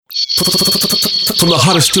From the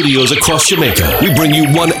hottest studios across Jamaica, we bring you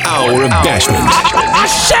 1 hour of Bashment. A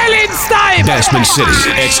shelling's time! Bashment City,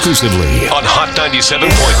 exclusively on Hot 97.1.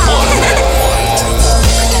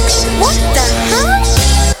 What the hell?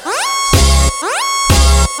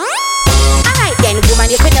 Alright then, woman,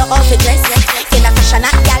 you can know how to dress. In a fashion, a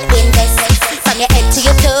gal invest. From your head to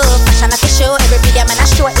your toe, fashion at the show. Every video man a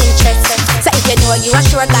show interest. So if you know you are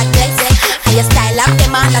sure God bless. And your style up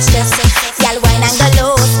them on a stress. Gal wine and go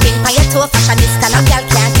low, spin by your toe. Fashionista, no gal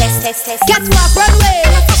can't test. Get to a Broadway,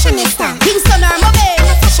 I'm a fashionista. Kingston or Mobile, I'm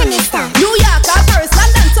a fashionista. New York or Paris,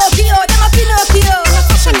 London, Tokyo, them a Pinocchio, I'm a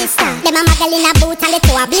fashionista. Them a muggle in a boot and the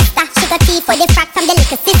toe a blister. Sugar tea for the frack from the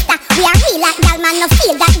little sister. We are real like gal man, no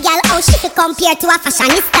feel that gal how she fi compare to a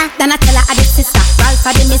fashionista. Then I tell her the sister, Ralph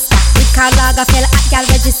a the mister. With Karl Lagerfeld at gal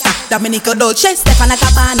register. Dominico Dolce, Stefano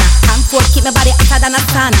Gabbana. Camford keep my body hotter than a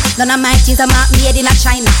sauna. None of my jeans are marked made in a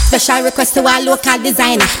China. Special request to our local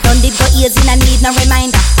designer. Don't did go easy, no need no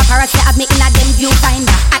reminder. Paparazzi have me in a them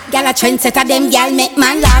viewfinder. At gal a trendsetter, them gal make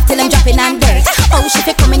man laugh till them dropping on dirt. Oh, she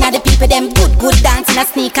fi coming at the people, them good dancing a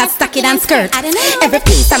sneakers, stocking and skirt. I don't know. Every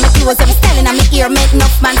piece of my clothes, every styling of my ear make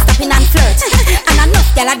enough man stopping and flirt. And enough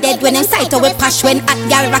gal are dead when them sight away pash when at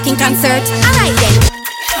gal rocking concert. Alright then.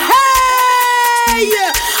 Hey!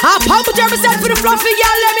 I pump yourself for the fluffy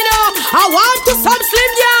gal, let me know. I want to some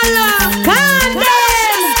slim gal.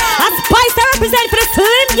 Condom! A spice I represent for the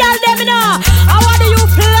slim gal, let me know. I want you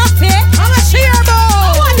fluffy. I'm a shearbo.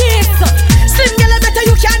 I want this. Slim gal, I better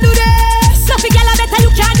you can do this. Fluffy gal, I better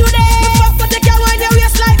you can do this. But they can't wind your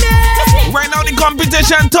waist like this. Right now the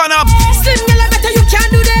competition turn up. Slim gal, I better you can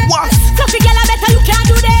do this. What? Fluffy gal, I better you can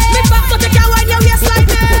do this. But they can't wind your waist like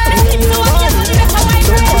this.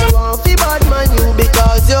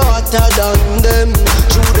 Because you're hotter than them.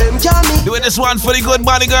 Through them can Doing this one for the good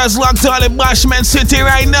body girls locked on in Bashment City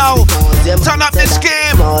right now. Turn up this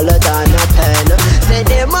game. Smaller than a pen. Say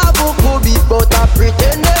them a book be but a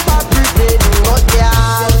pretend. Them a pretend. But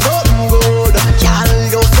yeah, something good. Girl,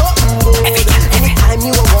 you're something good. Anytime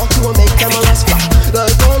you walk, you will make them a last crack.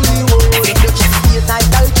 Like Hollywood. You can see it like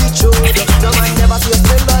altitude. No man never see a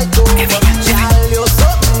smell like gold. Girl, you're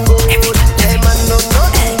something good. Them a no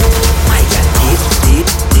nothing good.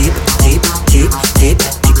 Deep,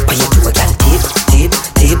 by your door, girl. Deep.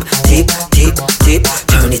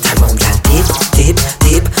 Turn it around, girl. Deep,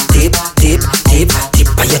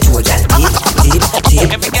 by your door, girl. Deep.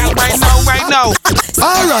 Every girl right now.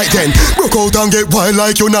 Alright then, broke out and get wild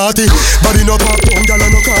like you naughty. Body no pop, don't gal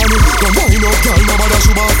no call me. Don't wind up, gal, no bother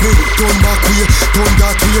shoot off me. Turn back way, turn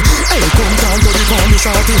that way. Hey, come down to the corner,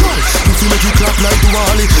 shorty. If you make it clap like the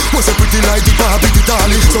Wally, was a pretty like the Barbie, the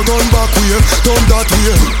Dolly. So turn back way, turn that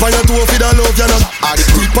way. Pan your toe for the love, you know.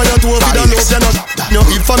 Pan your toe for the love, you know. No,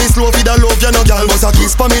 if for me slow for the love, you know, gal. Was a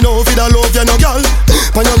kiss for me now for the love, you know, gal.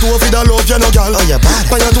 Pan your toe for the love, you know, gal.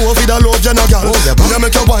 Pan your toe for the love, you know, gal. You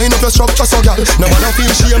make your wind up your structure, so gal. No matter feel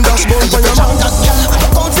shame, dash bone for your man.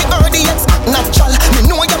 Don't fi earn the ex natural. Me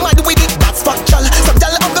know you're mad with it, that's factual. So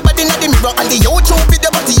tell up the body in the mirror and the YouTube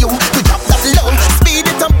video body you. To drop that low, speed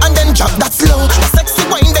it up and then drop that slow. Sexy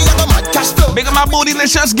wine, they have a mad cash flow. Big up my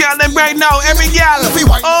bootylicious girl them right now. Every girl.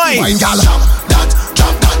 Oi. Wine gal,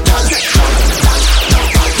 drop that gal.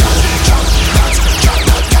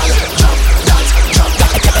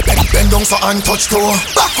 Bend down so and touch toe.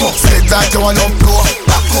 Back up, sit like you want to blow.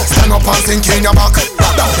 Back up, stand up and sink in your back.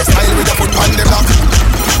 Down the style with the foot on the block.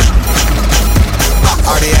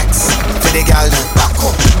 RDX, for the gal, back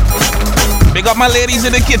up. Big up my ladies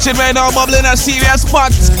in the kitchen right now, bubbling a serious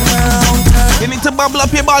pot. You need to bubble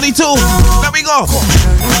up your body too. Let me go.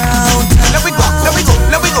 Let me go.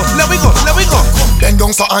 Bend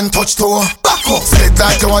down so and touch toe. Back up, sit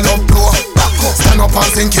like you want to blow. Back up, stand up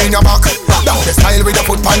and sink in your back. Down the style with the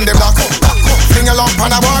foot on the block. Fling a lump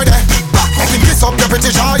on a board, eh. Make me kiss up your pretty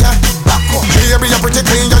jaw, yeah. Baby, you're pretty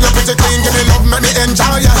clean, yeah, you're pretty clean. Give me love, make me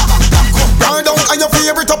enjoy, yeah. Round down and your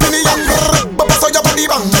favorite up in the young. But so your body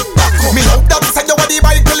bang. Me love that say your body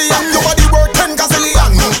by billion. Your body worth 10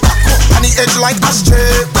 gazillion. On the edge like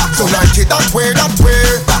ashtray. So like it that way.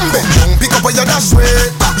 Bend down, pick up on your dash way.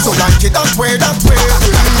 So like it that way.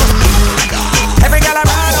 Every girl I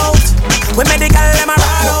ride out. We made the girl them a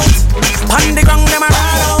ride out. Pon the ground them a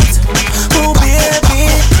ride out. Oh baby,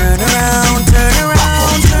 turn around.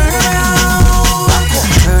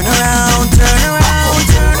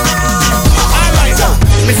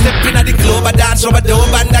 Me step in at the club, I dance over the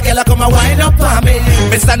and the girl come and wind up on me.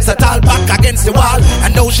 Me stand so tall back against the wall,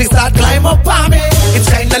 and now she start climb up on me. It's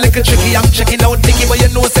kinda little tricky, I'm checking out Nicky, but you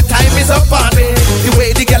know the time is up on me. The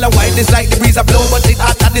way the girl wind is like the breeze a blow, but it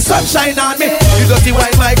hot and the sunshine on me. You dirty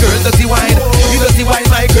wine, my girl, dirty wine. You dirty wine,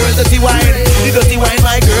 my girl, dirty wine. You dirty wine,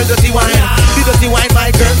 my girl, dirty wine.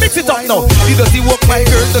 Sit up now. The dirty walk, my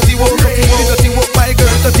girl, dirty walk. The dirty walk, my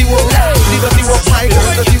girl, dirty walk. The dirty walk, my girl,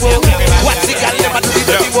 dirty walk. What's the girl never do the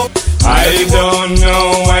dirty walk? I don't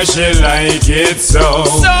know why she like it so.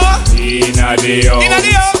 Inna the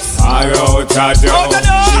house, or out the door.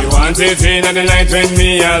 She want it in the night when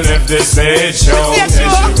me I left the stage show. Then she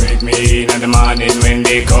wake me in the morning when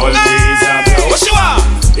the cold breeze a blow. What she want?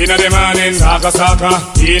 Inna the morning, saka saka.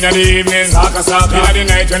 Inna the evening, saka saka. Inna the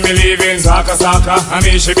night when me leaving, saka saka. And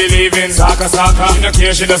me she be leaving, saka saka. She no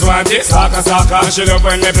care, she just want it, saka saka. She love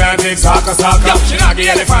when me plant it, saka saka. She not give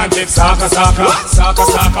elephant it, saka saka. Saka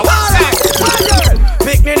saka.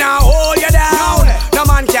 Pick me now, hold you down. No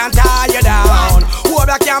man can tie you down.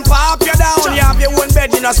 Whoever can pop you down. You have your own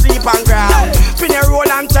bed, you no sleep on ground. Spin your roll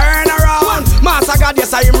and turn around. Master God,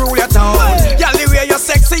 yes I rule your town. Girl, the way you're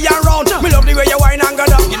sexy and round. Me love the way you whine and go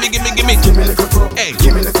down. Gimme. Give me little pro. Hey.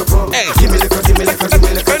 Give me little pro. Hey. Give me little. Give me little. Give me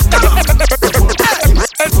little.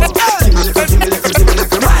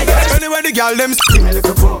 Anyway, the girl them. Give me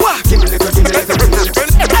little pro. Give me little. Give me little.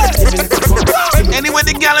 Anyway,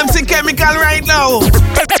 the gal them see chemical right now.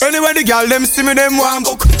 Anyway, the girl them see me them warm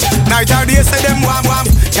book. Night or day say them warm.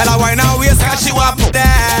 Girl I wine and waist cause she want put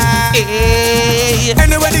there.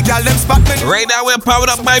 Anyway, the girl them spot me. Right now we're powered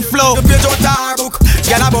up by Flow. The page out our book.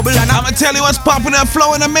 Girl a bubble and I'ma tell you what's popping up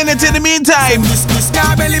Flow in a minute. In the meantime,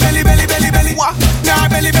 nah belly. what? Nah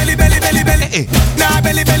belly. Nah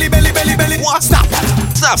belly. What? Stop.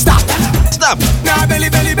 Stop. Nah belly.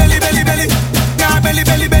 Nah belly. Nah belly.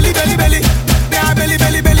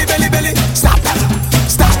 Stop.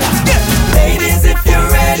 Yeah. Ladies, if you're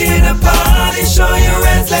ready to party, show your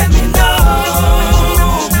hands, let me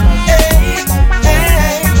know. Hey.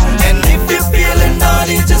 And if you're feeling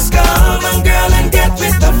naughty, just come on, girl, and get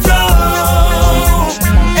with the flow.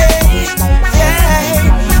 Hey.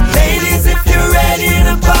 Ladies, if you're ready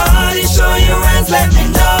to party, show your hands, let me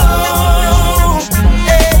know.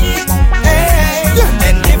 Hey.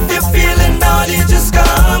 And if you're feeling naughty, just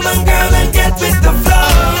come on, girl, and get with the flow.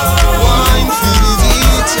 Wine for the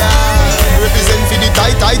teacher. Represent for the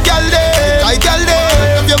tight girl day.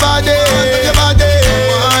 Love your body.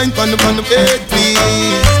 Wine on the bed, please.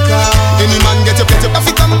 Any man get your if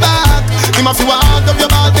you come back. Him have to walk up your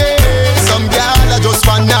body. Some girl are just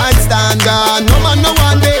one night stand. No man no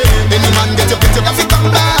one day. Any man get your if you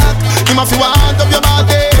come back. Him have to walk up your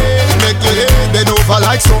body. Make your head bend over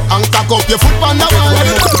like so. And cock up your foot on the wall.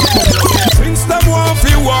 Since them want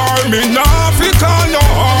fi war me, now fi call no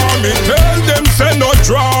army. Tell them say no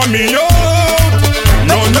draw me out.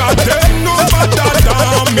 None of them no matter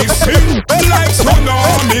than me. Sing like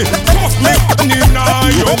tsunami. Puff me inna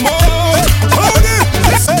your mouth.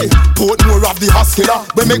 Hey, put more of the hustler.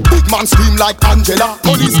 We make big man scream like Angela.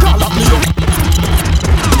 Police call up me up.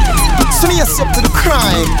 Sneeze up to the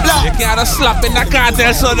crime. Black. You can't slap in the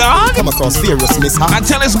cartel, so dog. Come across serious mishap. I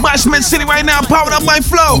tell it's Bashment City right now, powered up by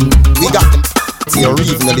Flow. We got them. See or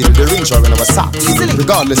even a little the range or whenever socks.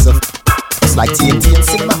 Regardless of it's like TNT and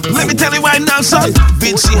cinema. Let me tell you right now, son.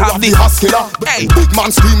 Vinci have the hustler. Hey. Big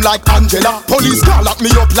man scream like Angela. Police call up me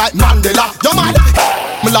up like Mandela. You mad?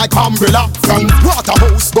 Me like umbrella. From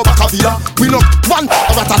Waterhouse go back a villa. We know one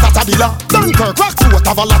ratatatabilla. Dunkirk rock foot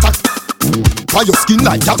of a lot of why your skin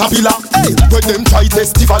like caterpillar? Hey, when them try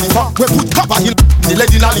festival liver, we put copper hill, the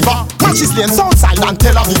lady in a liver. Matches lane Southside and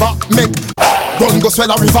Tel Aviv. Make gun go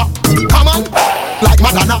swell a river. Come on, like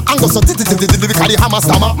Madonna, and go so carry hammer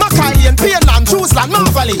stammer. Mackay and Painland, Jerusalem,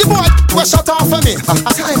 Marvally. The boy was shut off for me.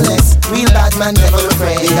 Timeless, real bad man, never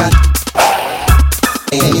afraid.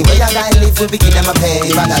 Anyway, a guy live to begin them a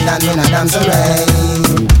pay. Rather than in a dam's array.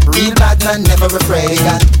 Real bad man, never afraid.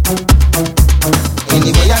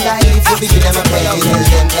 Anyway, a guy live to begin them a pay.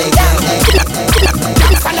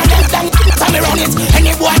 Tell me run it.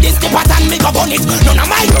 Any boy this the pattern me go on it. None of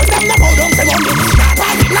my girls them no go down to run it.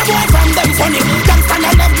 No boy from them funny. Gangsta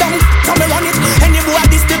no love them. Tell me run it. Any boy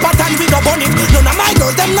this the pattern we go on it. None of my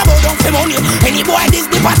girls them no go down to money. Any boy this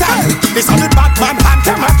the pattern. This is the bad man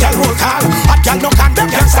anthem. Hot girl roll call. Hot girl no can them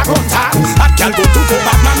gangsta gun tall. Hot girl go to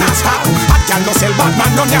bad man and stall. Hot girl no sell bad man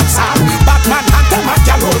no dance hall. Bad man anthem. Hot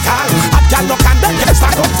girl roll call. Hot girl no can them gangsta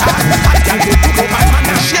gun tall. Hot girl go to bad man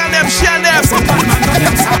and share them. Bad man no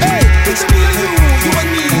dance hall. Picture me and you and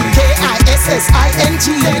me. K-I-S-S-I-N-G.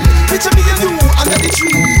 Picture me and you under the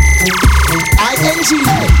tree. I-N-G.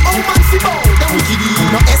 Oh man fi bow, the wicked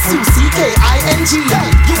no S-U-C-K-I-N-G.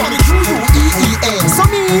 You want me through you E-E-N. So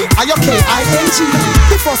me, are you K-I-N-G?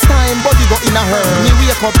 The first time body go in a hurl. Me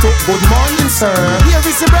wake up to good morning sir. Here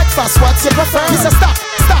is the breakfast, what's your prefer? Me say stop.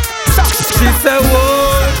 She say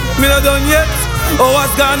whoa, me not done yet. Oh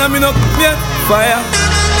what's gonna me not yet. Fire,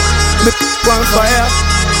 me on fire.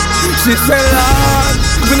 She said, Lord,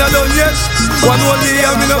 me not done yet. One more day,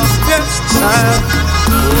 me not yet.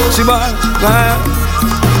 She bad,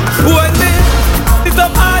 when me, it's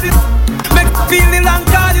up hard, make feeling and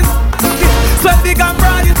guarded. Sweat big and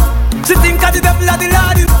broad, she think of the devil of the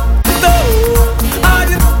Lord. So hard,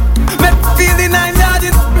 make feeling and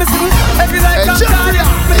guarded. Me sing every life and guarded.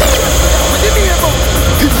 With the neighbor,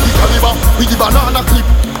 hit the caliber, with the banana clip.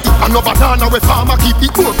 And no banana with farmer keep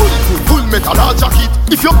it more bulletproof, full metal all jacket.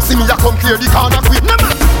 If you see me, I come clear the corner quick.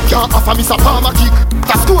 Can't offer me some farmer kick.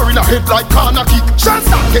 That score in a head like corner kick. Chance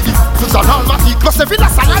that get it, puts an almatic. Plus every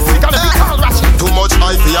last I see, gotta be call ratchet. Too much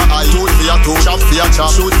eye for your eye, tooth for your toe, chop for your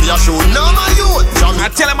chop, shoot for your shoot. No my youth.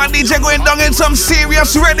 I tell him my DJ going down in some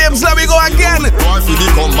serious rhythms. Let me go again. Boy, if you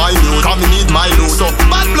become my youth, come need my loot. So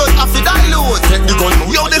bad blood, I feel that load. Take the gun.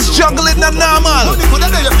 Yo, this juggling not normal.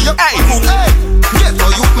 Hey. Get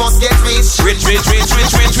or you must get rich. Rich,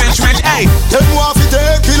 hey. Them want to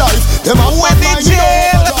take your life. Them are when they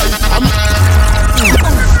jail.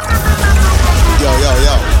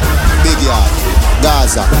 Yo. Big Yard,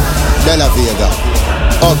 Gaza, De La Vega,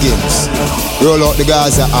 Huggins. Roll out the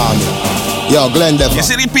Gaza army. Yo, Glendale. You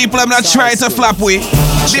see the people I'm not trying to flap with.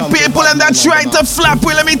 The people I'm not trying to flap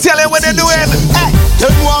with. Let me tell you what they're doing. Hey.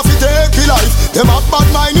 Them want to take your life. Them have bad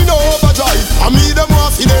mind in overdrive. I me them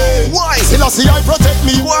want to take. Why? Still I see I protect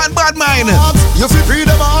me. One bad mind. You feel free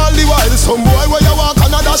them all the while. Some boy where you walk and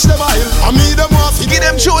I dash them aisle. I me them want to give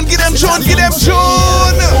them tune. War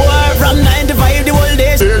from 9 to 5 the whole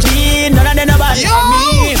day. None of them nobody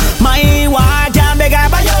me. My war can't beg her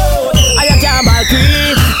by you. I can't buy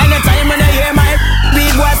cream. Anytime when I hear my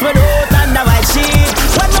big voice with oath and the white sheet.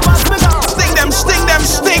 When the boss me go. Sting them.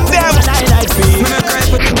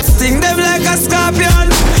 Sting them like a scorpion,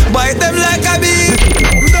 bite them like a bee.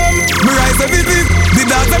 Me rise up with it. The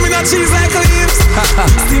dogs them in a cheese like leaves.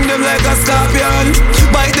 Sting them like a scorpion,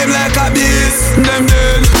 bite them like a beast. Them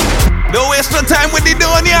dead. Don't waste no time with the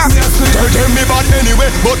doing ya. Tell me bad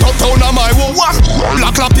anyway, but uptown am my wall. What?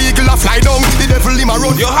 Black eagle a fly down, the devil in my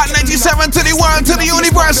road. Yo, Hot 97 to the world, to the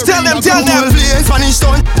universe. Tell them. Play Spanish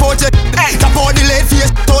town, ported. Hey, tap out the late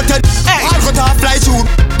face, torted. Hey, I'll cut off fly through.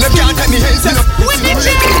 Them can't take me hands in. With the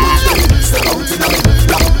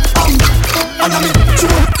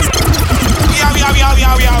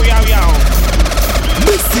Yo.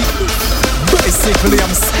 Basically,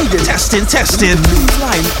 I'm saying testing.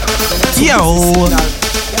 Yo.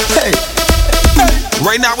 Hey.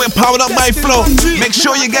 Right now we're powered up by Flow. Make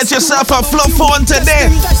sure you get yourself a Flow phone today.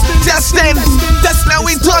 Testing. Now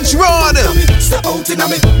we touch road.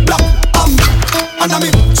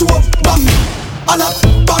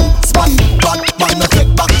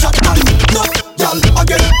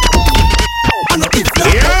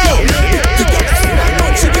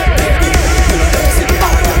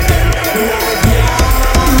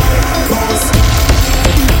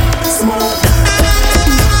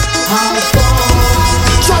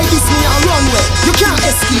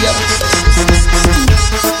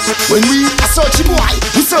 When we are searching boy,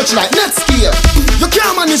 we search like Netscape. You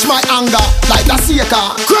can't manage my anger like a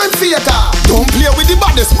seeker, crime faker. Don't play with the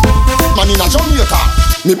baddest man in a Jamaica.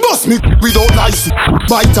 Me bust me without license.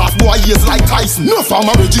 Bite off boy ears like Tyson. No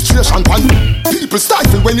farmer registration pan. People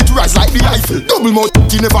stifle when it rise like the Eiffel. Double mouth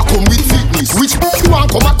you never come with fitness. Which you want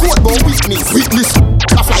come a court but witness. Witness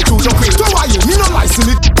I fly through your face. Don't worry, me no license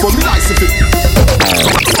it, but me license it.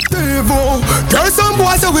 There's some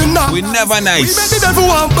boys that we not. We never nice. We make the devil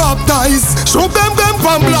want baptize. Show them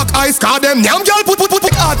from black eyes. Call them nyam girl put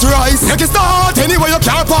hot rice. Make it start anyway you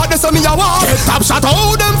can't part this on me a walk. Top shot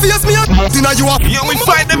how them face me a dinner you up. Yo, we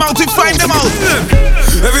find them out.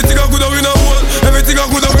 Everything I could have in a wall. Everything I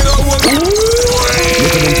could have in a wall.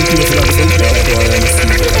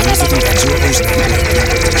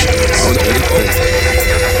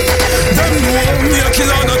 Them know me a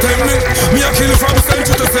killer, not tell me. Me a kill from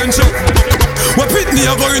century to century. What pit me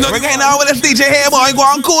a going on? We're getting out with this DJ here, boy. Go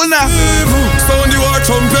on cool now. Sound the war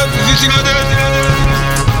trumpet.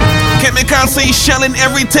 Chemical say shelling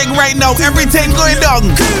everything right now. Everything going down.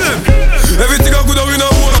 Everything I could have in a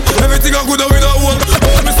wall. Everything I could have in a wall.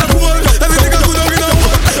 Mr. Cool. Everything I could have in a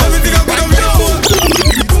wall. Everything I could have in a wall.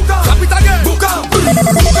 Clap it again. Book out.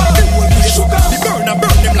 The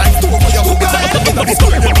burn them like two for your hook.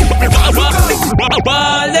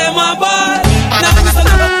 Ball them a ball.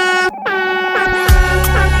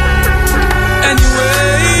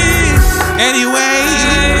 Anyway.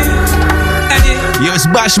 Yo, it's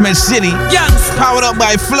Bashment City. Yes. Powered up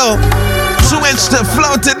by Flow. Switch to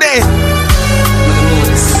Flow today.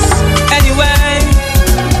 Anyway,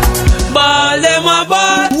 ball them a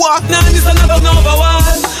ball. What? Now this a not over wall.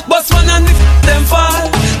 But one and them fall.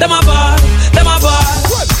 Them a ball.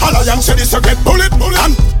 All I am this you get bullet.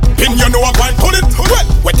 And pin you know I'm going pull it. Well,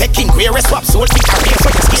 we're taking queer swap soul.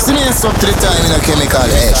 Sneeze up to the time in a chemical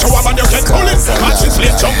edge. Show up and you get bullet. Matches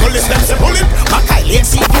late jungle is them say bullet. Makai late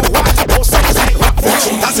see you want to post up like rock.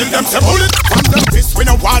 That's in them say bullet. From them this we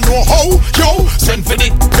no want know how. Yo, send for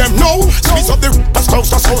it them know. Squeeze up the as close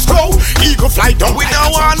to so slow. Eagle fly down. We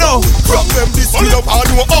don't want know. From them this we no want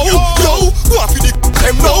know how. Yo, go up in the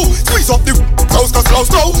them know. Squeeze up the close to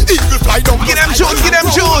slow. Eagle fly down. Get them June, get them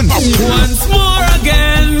June. Once more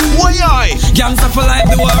again. Why I? Gangsta for life,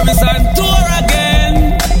 the war is on tour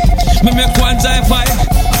again. Me make one time fight,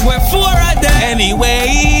 we're four of them.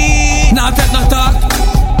 Anyway, now take no talk,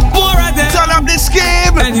 four of them. Turn up this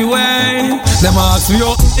game. Anyway, them ask me,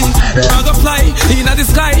 I'm gonna fly in the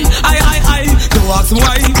sky. I. Don't ask me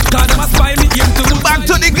why, cause them a spy me into the back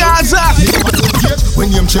to the Gaza. When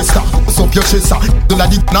you're Chester, what's up your chest, sir? The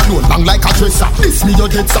lady not know, long like a dresser. This me your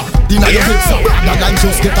dead, sir. Dinner your head, sir. That line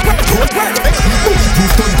just get a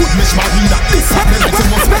you've done good, Miss Marina. This happened like you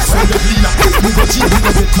must make sure you're cleaner. We go cheat, we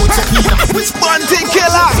go get coach a cleaner. Which Bunty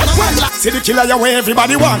killer? See the killer you where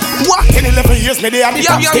everybody want. What? 10, 11 years, me they are the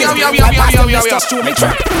top still. Just to me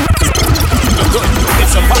trap.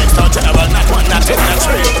 It's a 5-star general, not one, not 10, not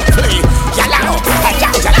 3. Play. Yalao,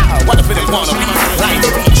 what if it wanna be like?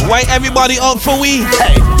 Why everybody out for we?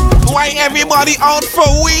 Hey. Why everybody out for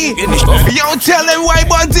we? Yo, tell them why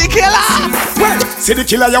Bunty killer. Well, see the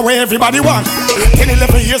killer you where everybody want. 10,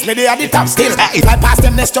 11 years, me they are the top still. If I pass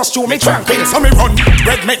them, let's just show me tranquil. So me run,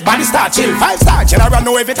 red make body start chill. 5-star general,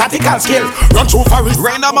 know every tactical skill. Run through for it.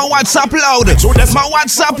 Right now my WhatsApp loud. My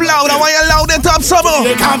WhatsApp loud. I want you loud it up some more.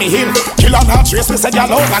 They call me Hill. Killer not trace, me say y'all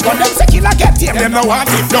over. Gun them say killer get him. Them no want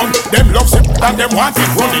it done. Them love it and them want it.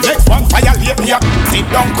 Run the next one fire late me up. Sit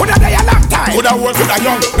down. Coulda die a long time. Coulda old, coulda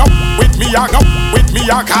young. No, with me I no. With me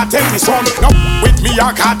I can't tell me son. No, with me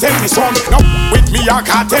I can't tell me son. No, with me I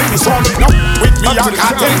can't tell me son. No, with me I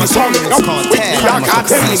can't tell me son. No, with me I can't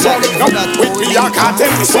tell me son. No, with me I can't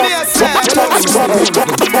tell me son.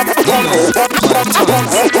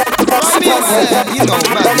 You know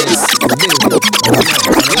madness.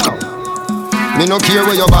 Me no care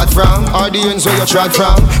where you bad from, or the ends where you trod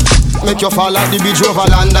from. Make you fall like the bridge over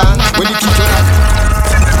London. When you kick it.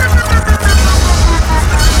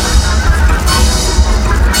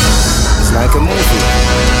 It's like a movie,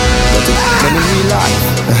 but it's in real life.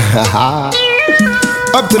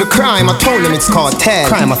 Up to the crime, I told them it's called tag.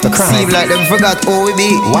 Crime after crime. Seem like them forgot who we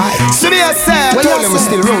be. Why? So me I say, well, told them we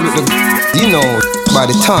still roll with the, you know, by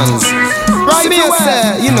the tons. Right, so me I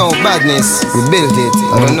say, you know, badness, we built it.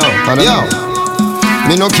 I don't know. Yo.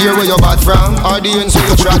 Me no care where you bad from, or the ends where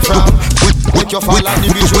you trod from. Make you fall like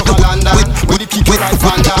the beach over London. With the kick you like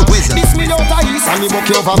Fanta. Miss me out of east, and me buck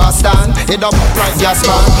you over Boston. Head up like gas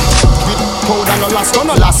man. With powder no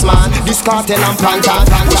last man. This cartel and plantain.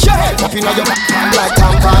 Push your head up in your back like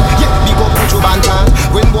tampon. Yeah, big up put you bantan.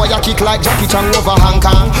 When boy you kick like Jackie Chan over Hong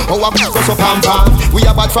Kong. Oh, I push us up pam pam. We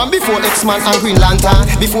are bad from before X-Man and Green Lantern.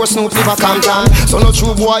 Before Snoop live a Compton. So no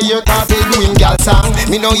true boy here cartel doing gal song.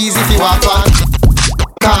 Me no easy fi walk on.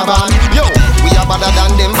 Carbon, yo, we are better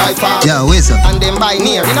than them by far. Yo, wizard. And them by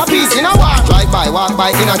near. In a piece, in a war. Drive by, walk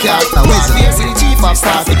by, in a car. Wizard. Here's the chief of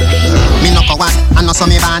staff. Me no go one, and no so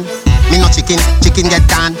me van. Me no chicken get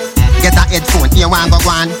gone. Get a headphone, here one go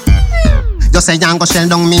one. You say you go shell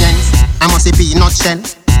down me ends. I must be peanut shell.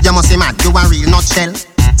 You must be mad, you a real nutshell.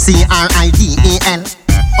 CRIDEL.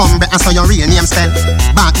 Umbre, and so your real name spell.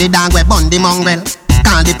 Back the dog we bun the mongrel.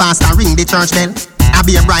 Call the pastor, ring the church bell. I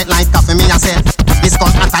be a bright light coffee me yourself. This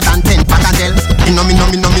called hotter than 10 pack of gel. You know me no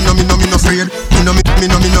afraid. You know me no afraid. You know me no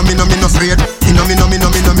afraid.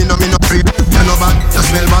 You know bad, you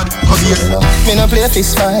smell bad. Come here. Me no play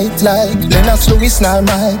fist fight like Lennox Lewis nor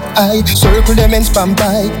Mike. I circle them and spam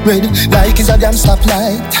bike. Red like is a damn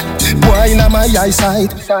stoplight. Boy inna my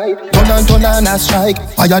eyesight. Turn on a strike.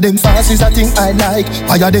 Fire them fast is a thing I like.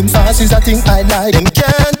 Fire them fast is a thing I like. Them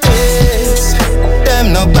can't taste.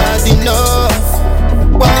 Them not bad enough.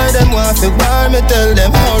 Why them want to war me tell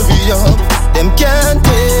them hurry up. Them can't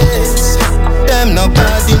taste. Them not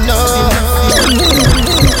bad enough.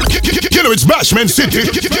 Killer, it's Bashman City.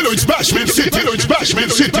 Killer, it's Bashman City. Killer, it's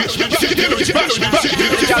Bashman City. Killer, it's Bashman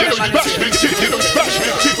City.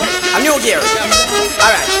 A new gear.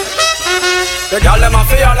 Alright. The girl them a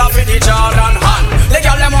feel off with the Jordan hand. The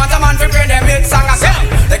girl them want a man to play them hit song again.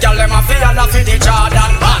 The girl them a feel off with the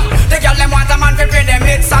Jordan hand. The girl them want a man to play them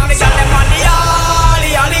hit song. The girl them want the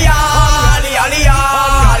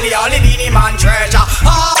Ali Beanie Man treasure.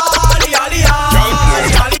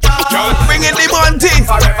 Bring in the Monty.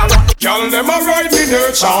 Girl them a ride me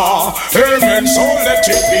nurture. Amen, so let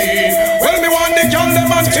it be. Well me want the girl them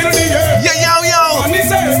until the end. Yo. And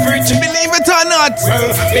it's everything. Believe not? Well,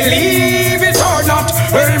 believe it or not,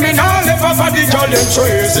 well, me now live off of the girl them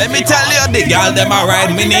trace. Let me tell you, the girl them a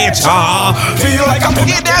ride me nature. Feel like I'm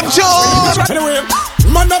get them shoes. Anyway,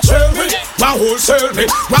 man not tell me, my wholesale me.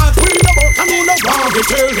 What we about, I know no wrong to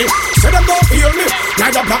tell me. Say them don't feel me,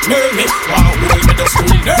 neither blackmail me. Wow, will me just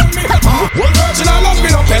nail me. One virgin I love me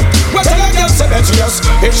no pet. What tell a girl say that yes.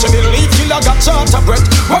 If she believe kill I got short of breath.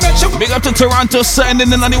 What make you big up to Toronto sending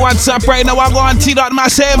in on the WhatsApp right now. I go on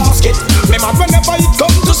T.Massive. Me man whenever it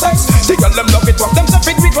come to sex, the girl them love it, what them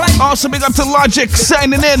say fit like. Also big up to Logic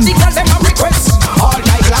signing in. The girl them a request all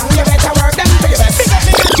night long. You better work them for your best.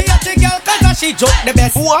 Big up me the girl 'cause she joke the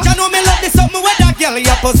best. What? You know me love this something where that girl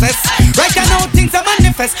you possess. Right now things are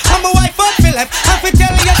manifest. I'm a wife of Philip. I fi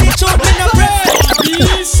tell you the truth me no bread.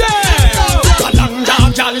 He said,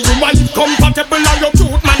 "Kalanda girl, you want compatible on your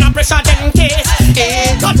truth, man. I pressure them case."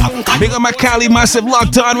 Big up my Cali Massive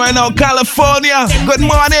locked on right now, California. Good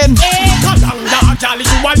morning. Kalanda girl,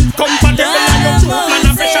 you want compatible on your truth, man.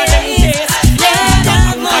 I pressure them case.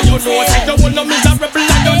 You know that you want no miserable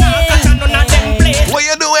and you not catch none of them place. What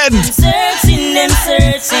you doing? Them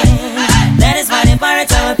searching. That is why they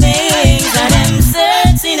part our things. And them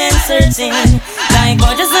searching. Like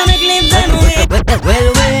God just wanna glimpse them away. Well,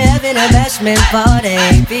 we're having a bashment party.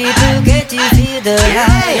 People get you feel the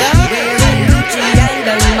high. We're Gucci and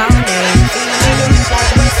the morning. Feeling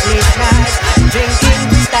like Wesley Snipes. Drinking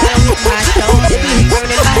style with my shorty.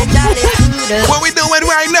 Burning my jolly food. What we doing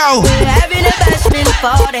right now? We're having a bashment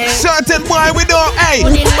party. Certain boy we do, hey.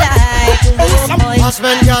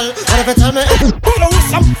 Husband, girl, what if you tell me?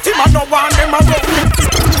 Some team I don't want them to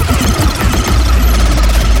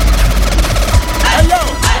hello,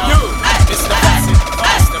 you. It's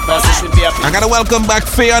the person should be up. I gotta welcome back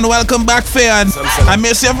Fayon. I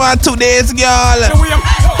miss you for 2 days, girl.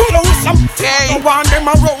 Hey. Don't want them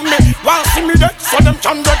around me. Want see me dead, so them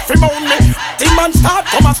can get from on me. Team man start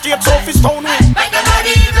come a straight off his stone me. Make them body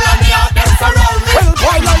evil and me out them surround me. Well,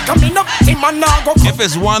 boy, like coming up, team man now go. If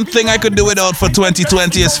it's one thing I could do without for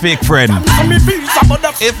 2020 is fake friend.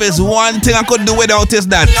 If it's one thing I could do without is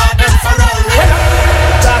that.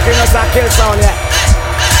 Talking us a kill sound, yeah.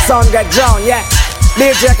 Sound get drowned, yeah.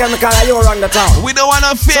 DJ Chemical, you run the town. We don't want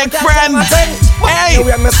a fake friend. Hey! We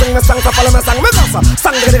are missing my song, so follow my song. Me go so.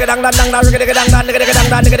 Song digga dang dang dang, digga dang dang, digga dang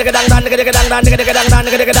dang, digga dang dang, digga dang dang, digga dang dang,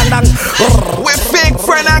 digga dang dang. Where fake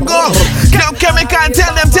friend I go? Now Chemical,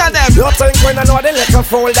 tell them. You think when I know the little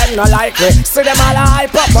fool, them no like me. See them all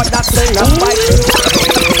hype up, but that thing not fight me.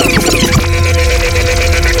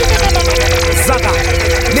 Zaga,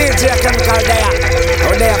 DJ Chemical there.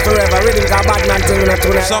 Oh, there forever. Reading a bad man thing in a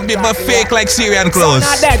tune. Some people fake like Syrian clothes.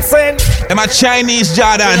 Not dead, friend. Them a Chinese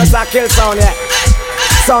Jordan. That's a kill sound, yeah.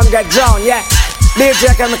 Sound get drowned, yeah.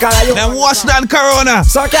 DJ Chemical, you. Them worse than Corona.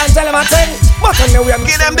 So I can't tell him a thing. But on the way,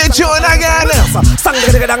 give them the tune again. Sang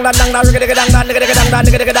digga dang dang dang, digga dang dang, digga dang dang,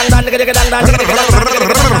 digga dang dang, digga dang dang, digga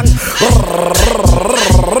dang dang.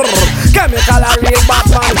 Chemical a real bad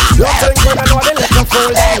man. You think when I know the little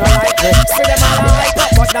fool, they no like me. See them all hype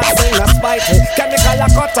up, but that thing not spite me. Chemical a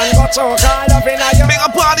cut and go choke all up in a you. Big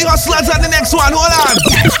up all the hustlers on the next one. Hold on.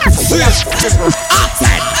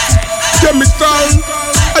 Chemical,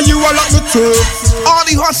 are you all up the truth? All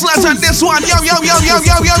the hustlers on this one. Yo.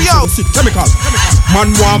 Chemical.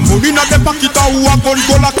 Man want money in the pocket and who a gun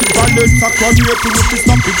go lock it. And then sack on here to look to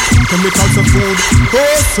stop it. Chemicals of food.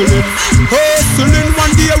 Hustling.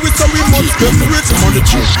 One day we say we must get rich. Money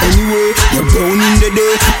cheap. Anyway, you're down in the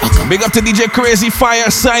day. Big up to DJ Crazy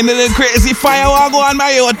Fire. Signing in Crazy Fire. I'll go on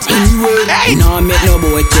my yacht. Anyway, hey. No make no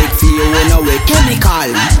boy take for you one away.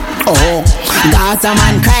 Chemical. Oh, Gaza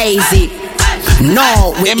man crazy.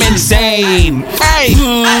 No, I'm insane. Hey,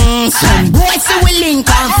 some boys say we link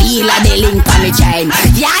and feel like they link on the chain.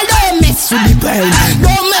 Y'all don't mess with the brain.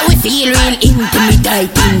 Don't make we feel real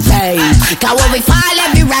intimidating fame. Cause when we fall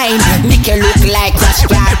every rain, make you look like Crush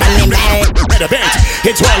Cat and the man. Better bet,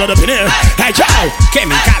 it's all up in here. Hey, yo,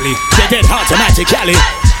 Chemically, they dead automatically.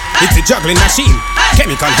 It's a juggling machine.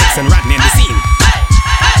 Chemical hits and riding in the scene.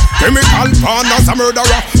 Chemical born as a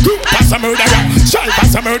murderer, group as a murderer, strive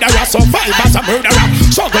as a murderer, survive as a murderer,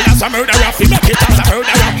 struggle as a murderer, fi make it as a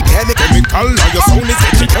murderer. Chemical, all your soul is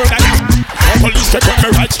a murderer. Police take on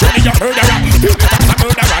the rights, Johnny a murderer. You as a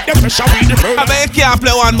murderer, the pressure with the murderer. I bet you can't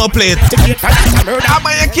play one more plate. I bet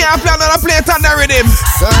you can't play another plate on the rhythm.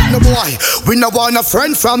 Serve no boy, we no want a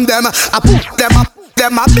friend from them. I put them a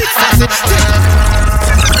big fussy.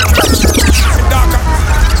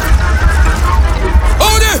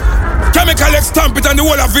 Chemical X stamp it and the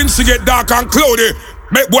whole of Vinci get dark and cloudy.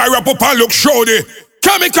 Make boy wrap up and look shawty.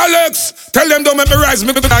 Chemical X Tell them don't make me rise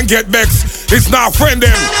me and get vexed. It's not friend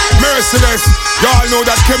them, merciless. Y'all know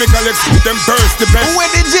that chemical X them burst the best. When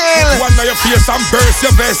in jail, one of your face and burst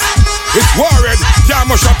your vest. It's worried, can't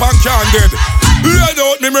mush up and can't dead. Blood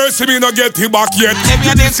out me mercy, me no get it back yet. If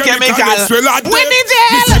you this chemical, when in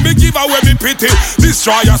jail, me give away me pity,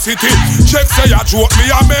 destroy your city. Check say you joke me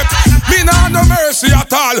a make. Me nah no mercy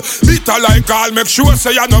at all. Bitter like all, make sure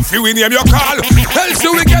say you no free when name your call. Else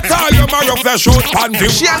you will get all your marrow flesh out and view.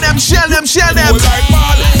 Share them. Like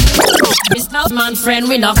ball. This house man friend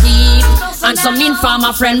we no keep, and some mean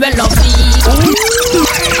farmer friend we love keep.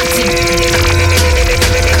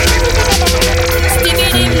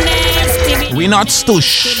 We not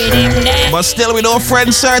stush, but still we don't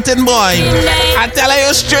friend certain boy. I tell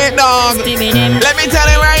you straight, dog. Let me tell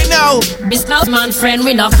you right now. This house man friend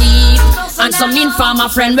we no keep, and some mean farmer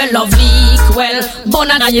friend we love leak. Well,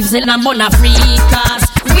 bona knives and bona free cars.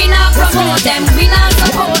 We not promote them, we not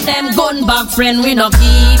support them. Gun back friend we no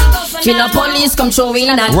keep. Killer police come showing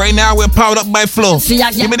that. Right now we're powered up by flow.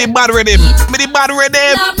 Give me the bad rhythm.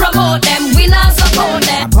 We not promote them, we not support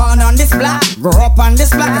them. Born on this block, grew up on this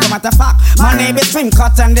block. As a matter of fact, my name is Swing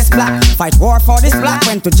Cut on this block. Fight war for this block,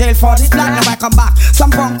 went to jail for this block. Now I come back, some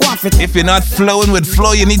punk want fit. If you're not flowing with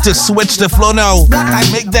flow, you need to switch the flow now.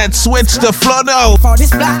 Make that switch the flow now. For this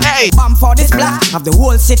block, hey, bomb for this block. Have the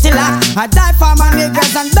whole city locked. I die for my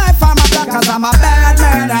niggas and die for my block. Cause I'm a bad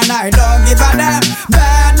man and I don't give a damn.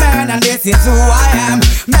 Bad man and this is who I am.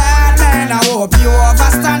 Bad man, I hope you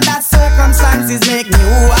understand that circumstances make me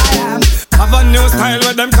who I am. Have a new style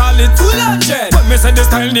where them call it Full on Jet. But me say the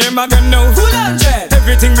style name again now Full on Jet.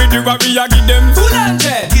 Everything we do we a give them Full on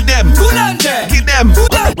Jet. Give them Full on Jet. Give them Full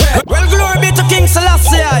on Jet. Well, glory be to King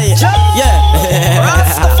Selassie. Yeah.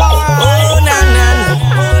 Rastafari. Oh, nah.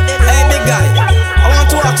 Hey, big guy, I want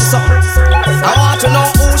to ask you something. I want to know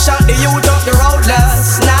who shot the youth up the road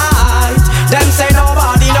last night. Them say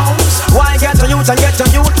nobody knows. Why get to youth and get to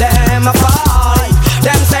youth them a fight?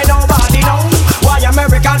 Them say nobody knows. Why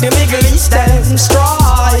America, the Middle East, them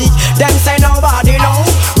strike. Them say nobody know.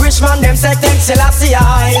 Rich man, them say King Selassie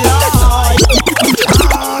I lie.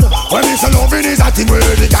 When it's a loving is a thing where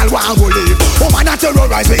the girl want to live. Woman a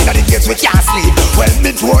terrorize me in the gates we can't sleep. Well,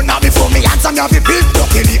 me torn now before me answer me have a big.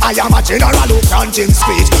 Luckily I am a general who can't change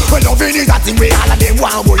speech. Well, loving is a thing where all of them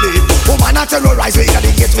want to live. Woman a terrorize me in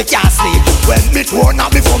the gates we can't sleep. Well, me torn now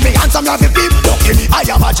before me answer me have a big. Luckily I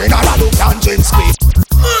am a general who can't change speech.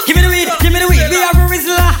 Give me the weed, we have a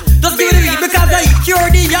Rizla. Just give me the weed because I cure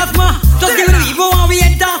the asthma. Just give me the weed, more when we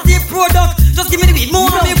endorse the product. Just give me the weed, more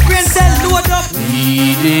when we brain cell load up.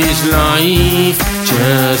 Weed is life,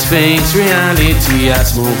 just face reality. I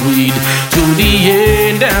smoke weed to the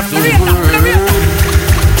end of the world.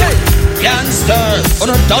 Youngsters,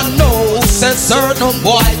 don't know, says certain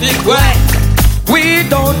boy big way. We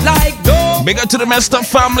don't like dope. Big up to the messed up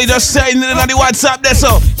family, just saying it on the WhatsApp there,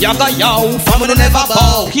 so Yaga yo, family never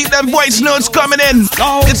bow. Keep them voice notes coming in.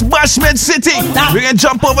 It's Bashment City. We're gonna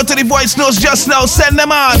jump over to the voice notes just now. Send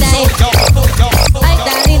them on. I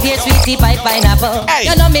darling dear sweetie pie pineapple.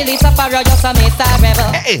 You know me live for just a Mr.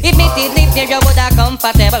 Rebel. If me did live here, you would have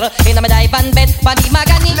comfortable. In my dive bed, body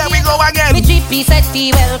magazine. There we go again. Me 3-piece set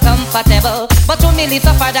well comfortable. But to me live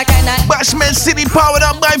for the kind of Bashment City powered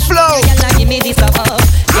up by Flow. Give me this up.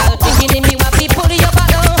 Y'all thinking me want me pull your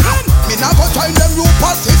bottle. Me nah go join them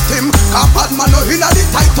Rupa system. Cause bad man no inna the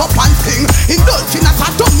tight up and thing. Indulge in a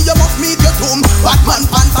fatum, you must meet your doom. Bad man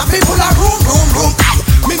pants a people a room.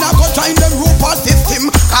 Me nah go join them Rupa system.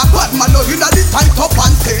 Cause bad man no inna the tight up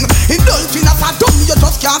and thing. Indulge in a fatum, you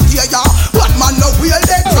just can't hear ya. Bad man no wheel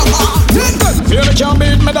they drama. Fear they can't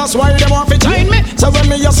beat me, that's why they want to join me. So when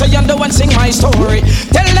me just say and do and sing my story,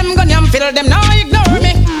 tell them gun and fill them, now ignore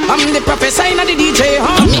me. I'm the professor and the DJ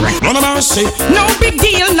homie. No mercy, no big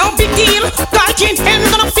deal. Like in head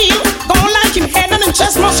gonna feel, go like in head and in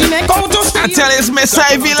chest machine go to steal. I tell you it's Miss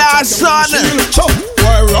Ivy last son.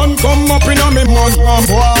 Why run come up in on me mud,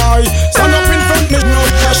 boy? Stand up in front me, no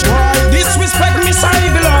cash, why? Disrespect Miss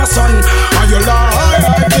Ivy last son. Are you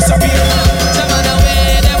lie? Disappear.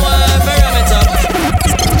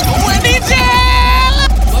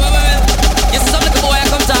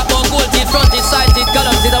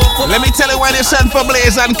 Let me tell you why they sent for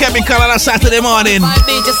Blaze and Chemical on a Saturday morning.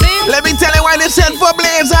 Let me tell you why they sent for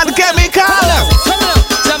Blaze and Chemical.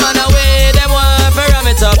 Some man away, them want to ram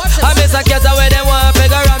it up. I miss a cat away, them want to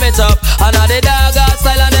ram it up. And all the dog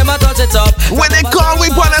style and them a touch it up. When they call we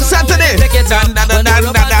on a Saturday.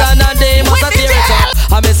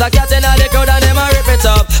 I miss a cat in the crowd and them a rip it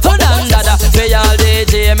up. For dan dada, for y'all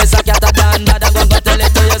DJ, miss a cat a dan dada. Go tell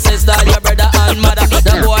it to your sister, your brother and mother.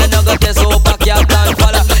 The boy no go get so back your plan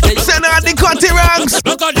follow. Send out the country ranks.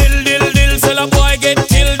 Look a dill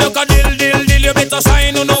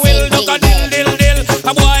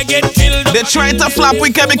They try to flop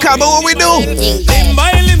with chemical, but what we do? Limb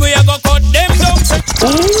by limb, we a go cut them down.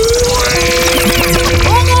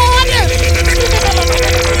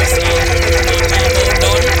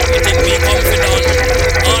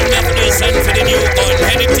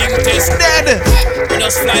 Dead. We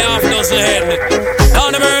just fly off those head.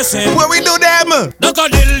 Down the mercy. Where we do them? Duck a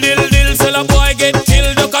dill dill dill. Sell a boy get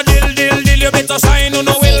killed. Duck a dill dill dill. You better sign on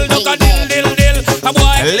the will. Duck a dill dill dill. A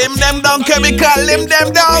boy. Limb them down, chemical. Limb them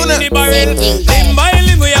down. Limb by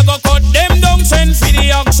limb, we a go cut them down. Send for the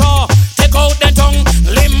oxa. Take out the tongue.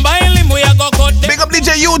 Limb by limb, we a go cut them. Big up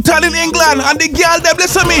DJ Utah in England. And the girl, them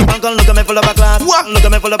listen me. Uncle, look at me full of a class. What? Look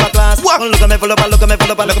at me full of a class. What? Look at me full of a, look at me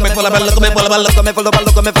full of a, look at me full of a, look at me full of a, look at me full of a,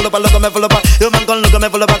 look at me full of a, look at me full of a. You man, come look at me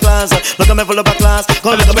full of a class. Look at me full of a class.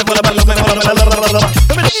 Come look at me full of a, look at me full of a, look at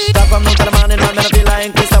me. Stop from noon to the morning, man, I feel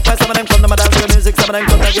like Christoph. Some of them come to my dance to the music, some of them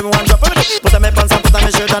come to give me one drop. Put on my pants and put on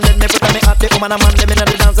my shirt and then me put on me hat. The woman and man, them in the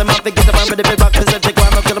dance, them have to get up and ready for back. They say take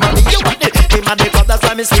one up to the money. You want it? Him and the cup, that's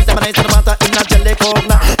why me sweet. Them and I to the matter in a jelly coke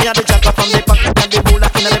now. Me and the jacker from the pack and the bull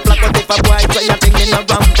in the black. But if a boy try a thing in a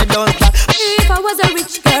ram, they don't stop. If I was a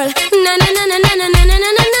rich girl, na na na na na na na na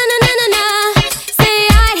na na na na na. Say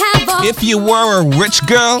I'd have all. If you were a rich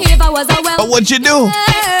girl, if I was a well, what would you do?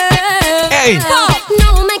 Hey.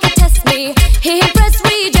 No, make it test me. He press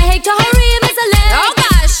read, you hate to hurry, miss a leg. Oh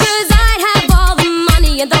gosh, 'cause I'd have all the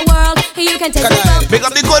money in the world. You can take it up. Big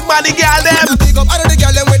up the good body girl them. Big up all of the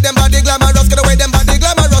girl them with them body glamorous. Get away them body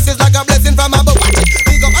glamorous is like a blessing from above.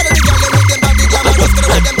 Big up all of the girl them with them body glamorous. Get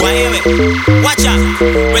away them. Watch out.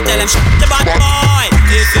 We tell them shut the bad boy.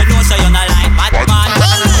 If you know so you're not like bad man.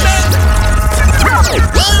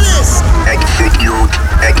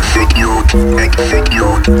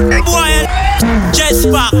 Execute. Boy, chest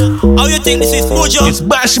back. How you think this is Mojo? It's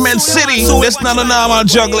Bashment City. This not a normal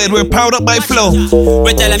juggling. We're powered up by flow.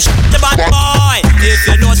 We tell them shut the bad boy. If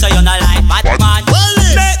you know so you're not like bad man.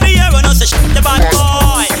 Make me hear when I say shut the bad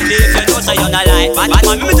boy. If you know so you're not like bad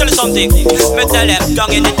man. Let me tell you something. Me tell them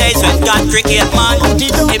down in the days when God create man.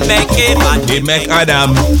 He make him and he make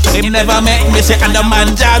Adam. He never make me say Adam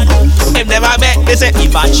man Jack. He never make me say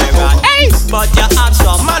Ivan Sherrod. Hey, but you have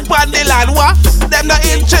some man on the land what? Them not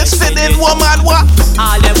interested in woman what?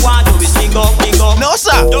 All them want to is big up. No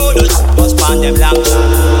sir. Do just pan them long.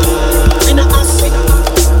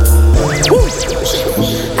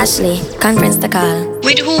 Ashley, conference the call.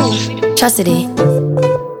 With who? Chastity.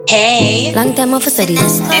 Hey. Long time of city.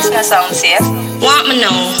 This not sound safe. Want me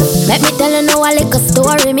know? Let me tell you now a little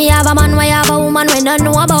story. Me have a man, why have a woman when don't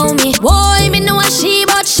know about me. Boy, me know a she,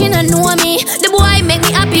 but she don't know me. The boy make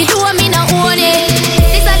me happy, do me not own it.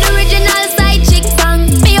 This is the original side chick song.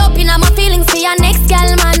 Me open up my feelings for your next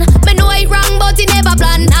gal man. Me know it wrong, but it never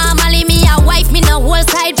plan. Normally me a wife, me no whole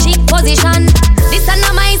side chick position. This is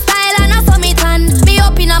not my style and I saw me tan. Me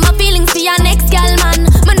open up my feelings for your next gal man.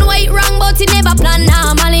 Me know it wrong, but it never plan.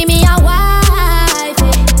 Normally me a wife.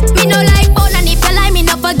 Me no like bone and if you like me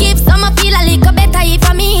no forgive. Some I feel a little better if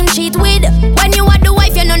I mean cheat with. When you are the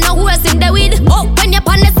wife, you don't know who else in the with. Oh, when you're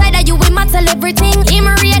on the side of you, we must tell everything.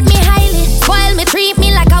 Him rate me highly, spoil me, treat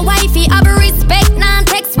me like a wifey. I be respect,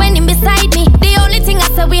 non-text when him beside me. The only thing I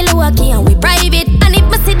say we lucky and we private. And if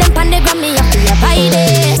me see them pan the gram, me have to abide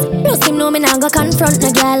it. No him know me nah go confront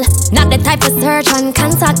no girl. Not the type of search and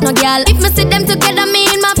contact no girl. If me see them together, me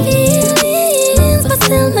in my feelings, but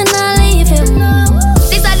still me nah leave him.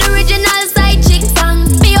 This is the original side chick song.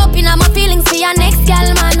 Me open up my feelings for your next gal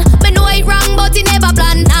man. Me know it wrong, but it never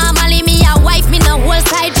plan. Normally me a wife, me no whole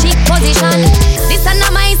side chick position. This is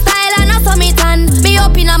not my style and I saw me tan. Me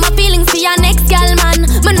open up my feelings for your next gal man.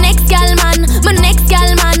 My next gal man, my next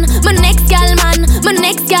gal man, my next gal man, my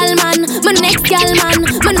next gal man, my next gal man,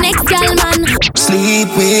 my next gal man. Sleep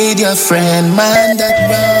with your friend, man,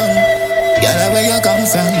 that wrong. Girl, where you come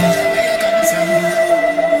from?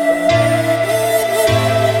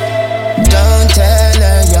 Don't tell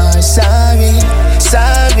her you're sorry,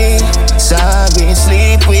 sorry, sorry.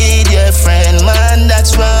 Sleep with your friend, man,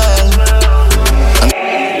 that's wrong.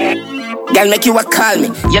 Girl, make you a call me,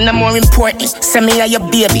 you're no more important. Send me a your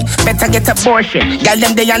baby, better get abortion. Girl,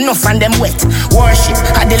 them they enough and them wet. Worship,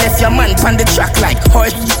 had they left your man on the track like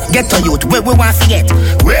horse. Get a youth, where we want to get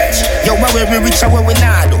rich. Yo, where we rich and where we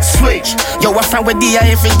not do. Switch, yo, a friend with the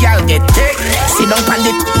every girl get thick. Sit down on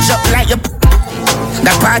the jump like you.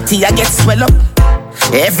 The party, I get swell up.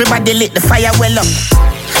 Everybody lit the fire well up.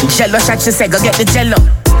 Jello shot, she said, go get the jello.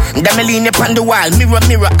 Then me lean up on the wall, mirror,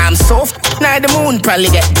 mirror, I'm soft. Now the moon probably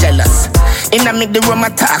get jealous. And I make the room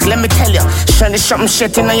attack, let me tell you. Shiny something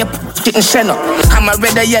shit in your getting shell up. I'm a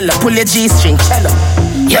red or yellow, pull your G-string, cello.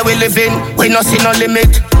 Yeah, we living, we no see no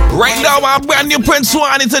limit. Right now, our brand new Prince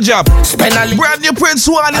Swanee to job. Brand new Prince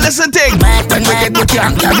Swanee, listen thing. When we get good,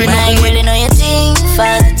 can't carry no. I really know your thing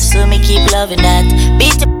fast, so me keep loving that.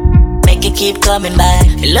 Beat the make it keep coming back.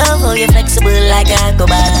 I love how you're flexible like a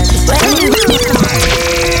cobalt.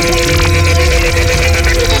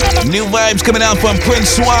 New vibes coming out from Prince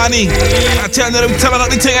Swanee. I tell you, I'm telling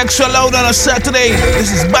the thing extra loud on a Saturday.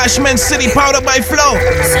 This is Bashment City, powered by Flow.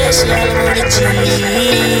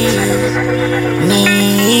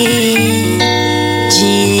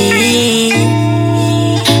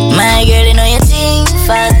 My girl, you know your thing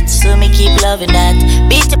fast, so me keep loving that.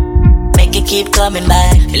 Beat the make it keep coming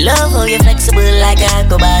back. I love how you're flexible like a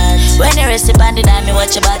cobalt. When you rest upon the dime, me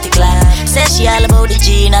watch your body clap. Say she all about the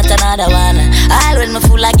G, not another one. All when me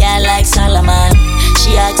fool a girl like Solomon.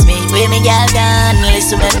 She asks me, where me girl gone?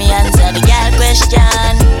 Listen when me answer the girl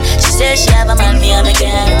question. She says she have a man, me have a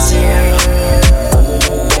cancer.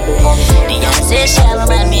 The girl says she have a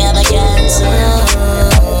man, me have a cancer.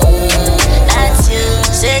 That's you.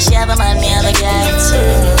 Say she have a man, me have a cancer.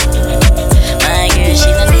 My girl,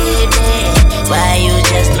 she don't need me. Why you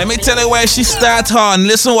just? Let me tell you why she start on.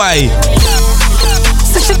 Listen why.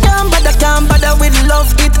 So she can't bother with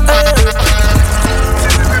love, it hurt.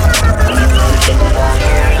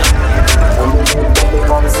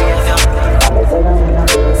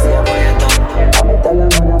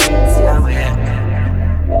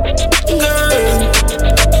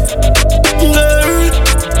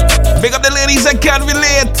 Big up the ladies that can't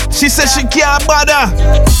relate. She says she can't bother.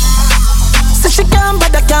 So she can't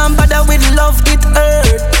bother with love, it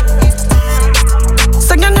hurt.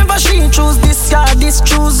 So you never she choose this guy, this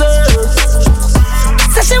chooser.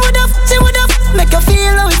 So she would have, make her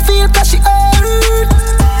feel how it feel, cause she hurt.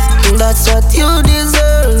 That's what you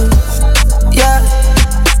deserve, yeah.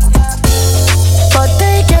 But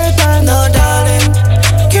take your time, no darling.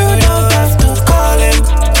 You don't have to call him.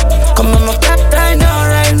 Come on, my right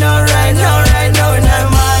now, in the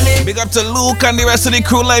morning. Big up to Luke and the rest of the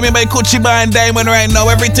crew, like me by Kuchi Bar and Diamond right now.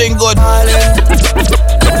 Everything good.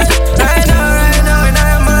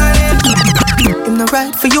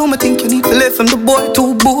 Right for you, I think you need to live from the boy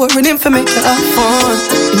too boring him for make you have fun.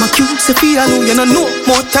 My cute Sophia, I know you don't know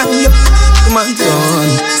more time. You man done.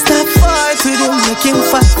 Stop fight with him, make him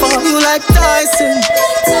fight for you like Tyson.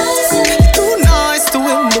 Too nice to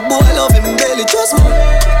him, the boy love him barely just breaking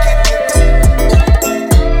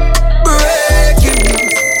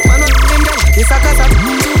news. Man up in there, it's a casa.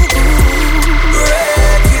 Breaking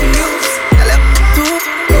news.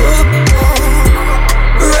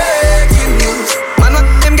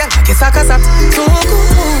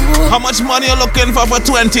 How much money you looking for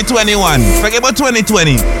 2021? Forget about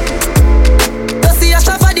 2020.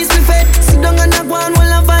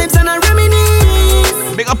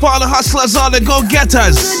 Big up all the hustlers, all the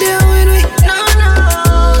go-getters.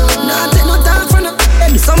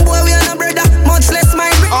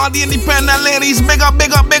 All the independent ladies, big up.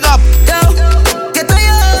 Get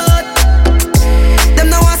tired. Them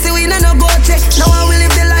now want see we no go check. Now I will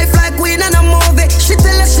live the life like we in a movie. She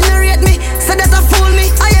tell us she no rate me, so that a fool me.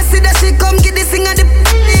 I see that she come get this thing at the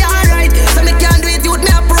alright. So me can't do it, youth me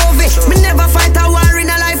approve it. Me never fight a war in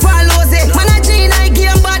a life or lose it. Man a G in I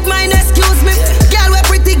game bad mind, excuse me. Girl we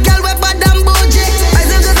pretty, girl we bad and bougie. I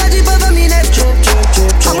say just a jeep over me neck.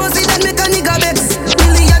 I must see that make a nigga vex.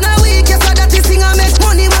 Million a week, yes so that this thing I make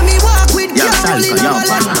money when me walk with.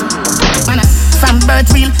 From birth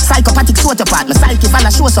real, psychopathic sociopath. My psyche fan a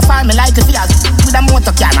show so far, me like to feel with a motor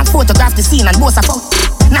can and photograph the scene and boast about.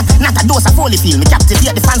 Not a dose of holy feel. Me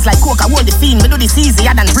captivate the fans like coca, hold the fiend. Me do this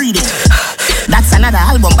easier than breathing. That's another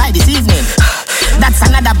album by this evening. That's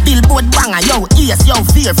another billboard banger. Yo, ears, yo,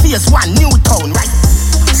 fear, fierce one, new tone, right?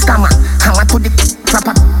 Scammer, hammer to the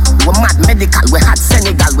proper. We mad medical, we had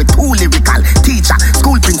Senegal, we too lyrical. Teacher,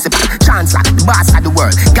 school principal, chancellor, the boss of the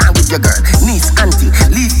world. Gang with your girl, niece, auntie,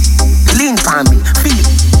 lean for me, feel.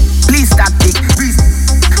 Please stop it, breathe,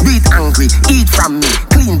 beat angry, eat from me,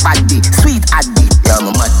 clean body, sweet addy. Yeah,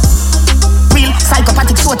 my man. Real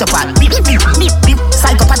psychopathic sociopath, beep,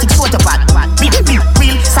 psychopathic sociopath, beep,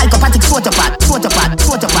 real psychopathic sociopath.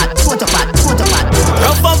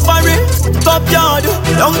 Rough up for it, top yard,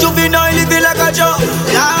 young juvenile living like a job.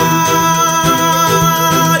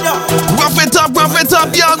 Rough it up,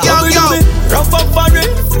 yo. Rough up for it,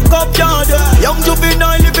 top yard, young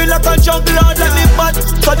juvenile living like a juggler. Let me bat,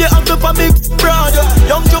 so the uncle for me brother.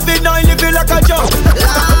 Young juvenile living like a juggler.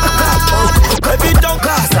 Baby don't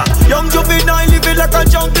cast, young juvenile living like a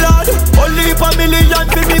juggler. Only for million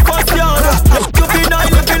for me first yard. Young juvenile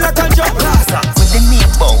living like a juggler.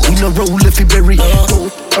 We no roll if you bury.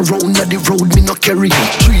 Around the road, me no carry.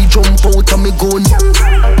 Tree jump out and me gun.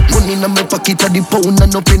 Money in my pocket. Back it to the pound and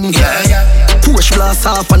no penny. Push blast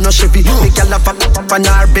off and no Chevy. The gal have a up on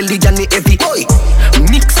her belly and the heavy.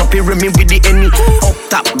 Mix up here me with the enemy. Up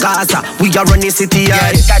top Gaza, we are running city. Yeah,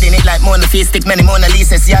 it's got in it like Mona Face stick, many Mona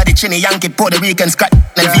Lisas. Yeah, the Chinny Yankee, Puerto Rican, Scott,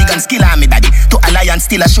 and vegan skill army daddy. To alliance,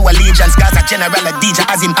 still a show allegiance. Gaza general a DJ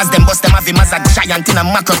as him, as them bust them have him as a giant in a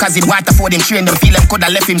macro. Cause him water for them train them, feel them coulda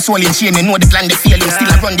left him soul in chain. They know the plan, they feel him. Still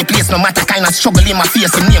a run the place, no matter kind of struggle in my face.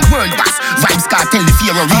 Him name world boss, vibes cartel, the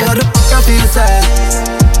fear of real. How the feel sad?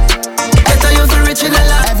 Better you feel rich in the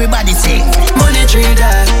life. Everybody sing. Money tree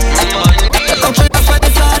that.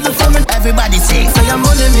 Everybody sing. So your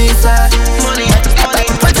money me sir. Money.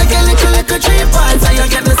 But take a little tree part. So you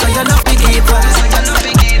get me, so you're not big deeper.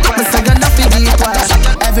 So you're not big deeper.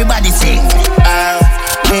 Everybody sing.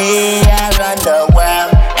 We are on the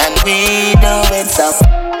world and we do it so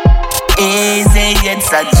easy, it's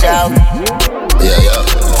a joke.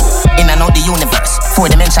 In and out the universe,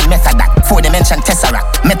 4-dimension method that, 4-dimension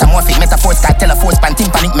tesseract, metamorphic, metaphors, cartel, force, pan,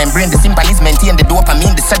 tympanic membrane, the symphonies maintain the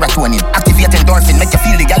dopamine, the serotonin, activate endorphin, make you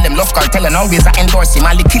feel the gal them love cartel and always I endorse him,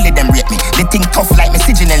 all the kill it them rate me, they think tough like me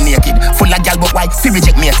signal naked, full of gal but why, fi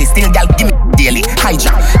reject me, still gal give me daily,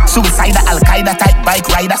 hijack, suicide, Al-Qaeda type bike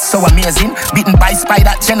rider, so amazing, beaten by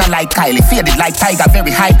spider, Jenna like Kylie, faded like tiger, very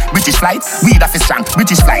high, British flight, weed off his strong,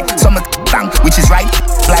 British flight, some bang, which is right,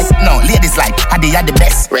 like, no, ladies like, had the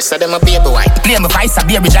best, rest of them a baby white. Play my vice, a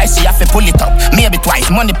baby drive, she have to pull it up. Maybe twice,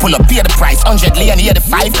 money pull up, pay the price. 100 lane,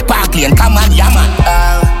 85, park lane, come on, yeah man.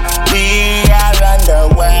 We are on the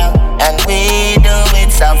world, and we do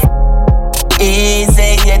it so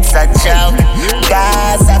easy, it's a joke.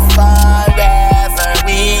 Gaza forever,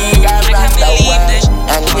 we are on the world,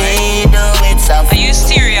 and we do it so Are you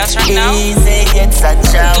serious right now? easy, it's a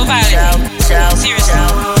joke. Seriously.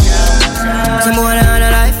 Some more on a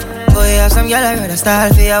life. Boy, you have some girl I rather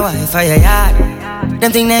style for your wife or your yard.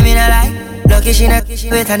 Them think them in a lie. Lucky she not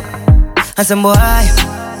with her. And some boy,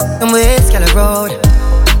 them ways girl a road.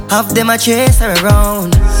 Half them a chase her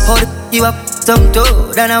around. Hold you up some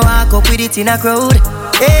toe. Then I walk up with it in a crowd.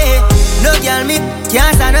 Hey, no girl me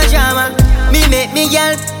can't stand no drama. Me make me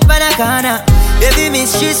girl pan a corner. Every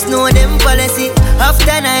mistress know them policy.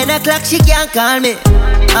 After 9 o'clock she can't call me.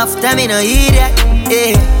 After me no hear that.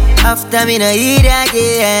 Yeah. After me no hear that,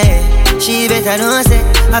 yeah. She better know say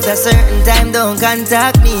after certain time don't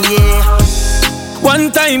contact me, yeah.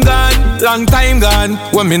 One time gone, long time gone,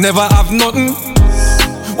 when me never have nothing.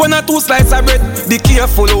 One or two slices of bread, be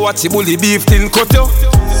careful what you bully beef tin cut you.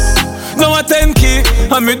 Now a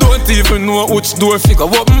 10K, and me don't even know which door figure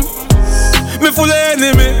open. Me full of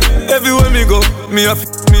enemy, everywhere me go, me up.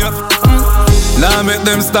 Now make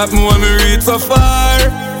them stop me when me reach so far.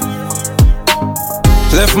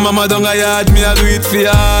 Left mama down a yard, me a do it for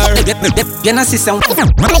her. You know see some.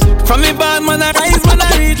 From me bad man I rise, man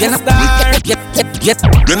I reach the star.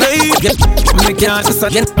 Me can't just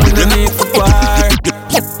you need for far.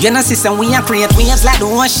 You know see some we a create waves like the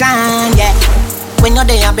ocean, yeah. When you're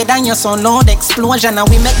there better than your son, loud explosion and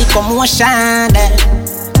we make the commotion, yeah.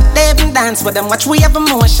 They even dance with them, watch we have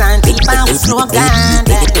emotion. Deep and we slow down,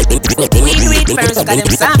 yeah. We do it first, got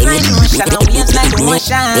them soft like motion and waves like the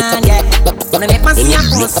ocean, yeah. When they never see a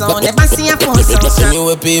phone sound, never see a phone sound.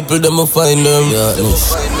 Anyway, people, them will find them.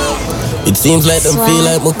 It seems like them feel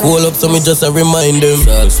like me call up, so me just a remind them.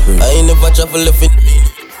 I ain't never travel left it.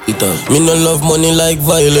 Me no love money like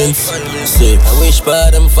violence. Say, I wish for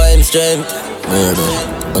them find strength.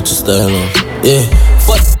 Murder, what you style on? Yeah,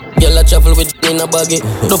 fuck. Girl, I travel with in a baggy.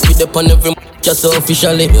 Don't fit up on every just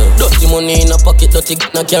officially. Dirty money in a pocket, dirty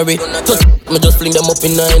na carry. Me just fling them up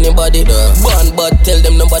in anybody. Born bad, tell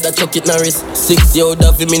them nobody chuck it na wrist. 6 year old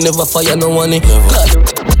me never fire no money.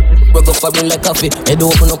 Broke up for like coffee. Head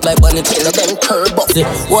open up like bonnet. Tell them curb up.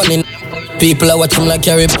 One in people are watching like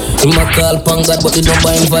Carib. He ma call Pangad but he don't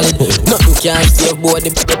buy invalid. Nothing can save boy,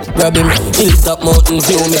 the grab him. Hilltop mountain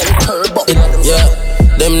view me. Curb up. Yeah.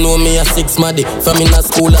 Them know me a 6 maddy. From in a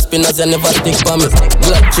school, a spinners you never stick for me.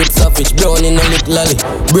 Black chip savage, brown in a little lolly.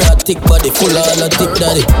 Broad thick body, full of all a thick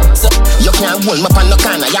daddy. So, you can't hold me pan no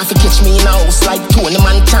corner. You have to catch me in a house like Tony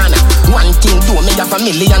Montana. One thing do, me have a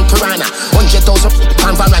million piranha. 100,000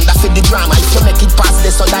 pan veranda for the drama. If you make it past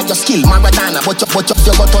this, so that your skill Maradona. But you go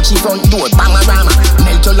touch the front door, Bamarama.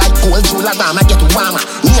 Melt you like gold, Jularama, get warmer.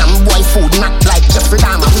 Yam boy food, not like Jeffrey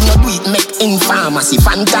Dahmer. We no do it, make in pharmacy,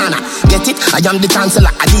 Fantana. Get it? I am the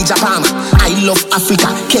chancellor, Adidja Palmer. I love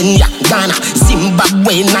Africa, Kenya, Ghana,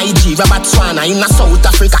 Zimbabwe, Nigeria, Botswana. In a South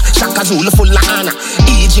Africa, Shaka Zulu full of honor.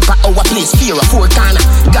 Egypt at our place, fear of 4 corner.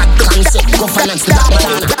 God concept, governance, the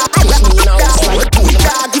Madonna. Push me now,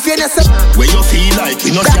 God, if you're not where you feel like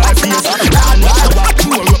you know your face.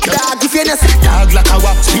 Dog, if you're not dog like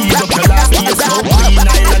our speed up your life.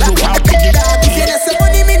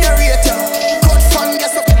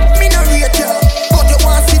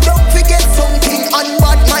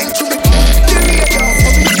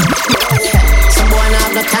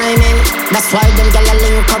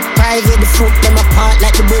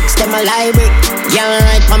 library. Girl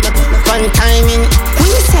right from my fun timing. Who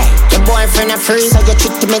you say? Your boyfriend a free, so you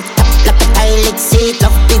treat him top like a toilet seat.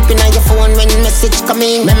 Love peeping on your phone when message come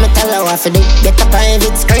in. Let me tell her what to do. Get a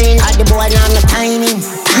private screen. All the boy on the timing.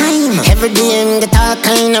 Every day him get all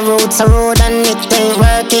kind of routes a road and it ain't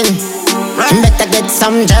working. Better get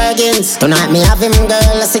some jerkins. Tonight me have him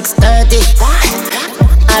girl at 6:30.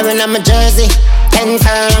 I run on my jersey. 10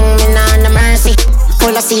 furlong me nah no mercy.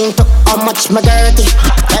 Full of scene to how much my dirty.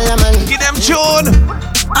 Tell them man. Give them tune.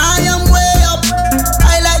 I am way up.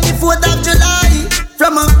 I like the 4th of July.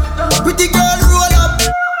 From a pretty girl roll up.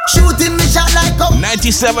 Shooting me shot like a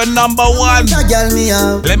 97 number 1. Girl me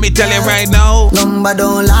out. Let me tell you right now. Number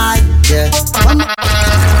don't lie. Yeah.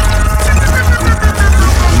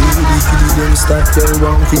 Them start tell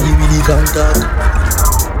wrong for you really can't talk.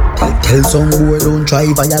 Tell some boy don't try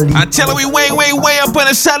violate. I tell her we way up on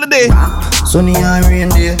a Saturday. Sunny and rain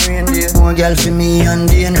day. More girl for me and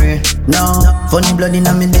DNA. No, funny blood in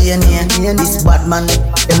my DNA. This bad man,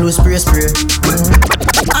 they lose spray.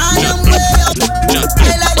 I am way up.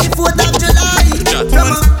 I like the 4th of July.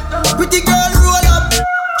 From a pretty girl roll up.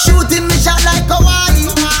 Shooting me shot like Hawaii.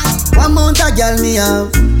 One mount a girl me have,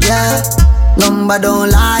 yeah. Number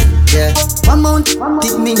don't lie, yeah. One mount,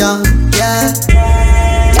 tick me down, yeah.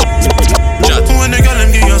 When the girl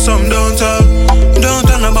them give you some, don't tell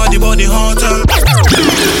nobody body hotel.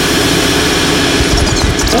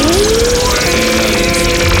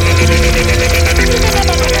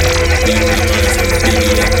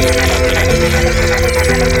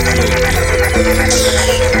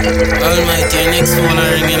 Almighty, next one I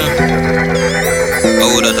ring, you know.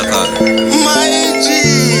 Oh, that's a call. My G,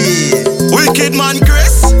 wicked man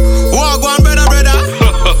Chris. Walk one brother.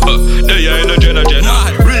 They are in a Jenna.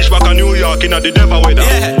 Reach back in New York in the devil weather.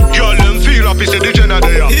 Yeah. Girl them feel up, it's the Jenna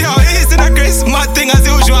there. Yo, it's in a Chris, mad thing as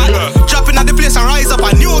usual. Yeah. Dropping at the place and rise up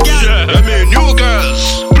a new girl. Yeah, I mean new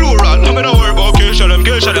girls, plural. I mean don't worry about Keisha, them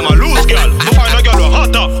a loose girl. I find a girl who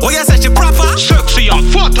hotter. Oh you say she proper? Sexy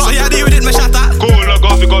and fatter. So you deal with it, me shatter. Cool like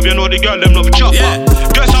off because you know the girl them love chopper. Yeah.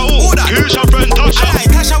 Guess who that? Keisha friend Tasha.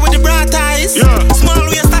 Aye, Tasha with the bright eyes. Yeah. Small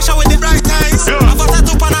waist Tasha with the bright eyes. Yeah. I got a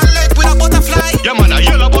top on her leg with a butterfly. Yeah man, a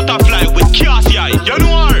yellow butterfly with Cassie eye. You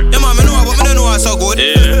know her? Yeah man, me know her, but me don't know her so good.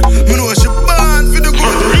 Yeah. Me know she born for the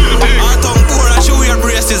good. Her tongue poor and she wear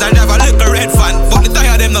braces and have a little red fan, but the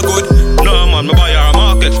tire them not good. No man, me buy her a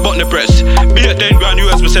markets, but the press. Be a 10 grand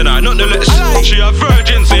US, me send her nothing less. She a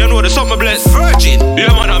virgin, so you know the summer blessed. Virgin?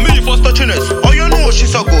 Yeah man, and me first touching it. Oh you know she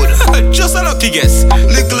so good. Just a lucky guess.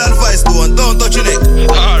 Little advice don't touch your neck.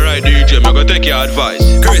 Alright DJ, me go take your advice.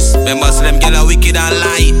 Chris, remember them girl are wicked and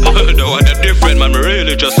lie. The one that different man, me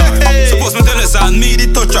really just hey. Suppose me tell us and me the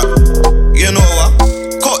touch up. You know what?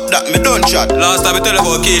 Cut that, me done chat. Last time me tell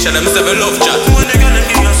about Keisha, them say me love chat. When they gonna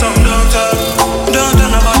give you something, don't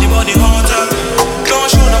tell nobody body hotel. Don't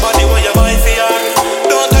show nobody where you buy for her.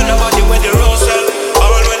 Don't tell nobody where the rose sell.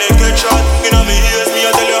 All when they get shot, you know me ears, me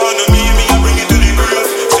I tell you how to me I bring it to the grave.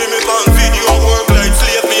 See me on video work like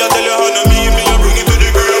slave, me I tell you how to me I bring it to the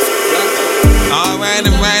grave. Alright.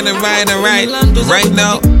 Right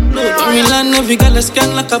now. Milan, every girl is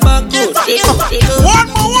scan like a barcode. One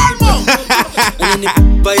more. And then they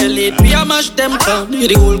violate, we a mash them down. Hear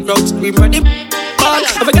the whole crowd scream for the ball.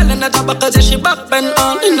 Every girl in the top because she back and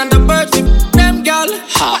on. Another bird with them girl.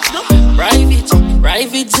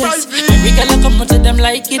 Private jets. Every girl come to them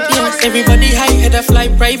like it, yes. Everybody high head a fly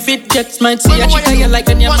private jets. Might see a chick you like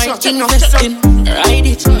and you might invest in. Ride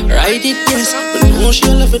it, yes. But no, she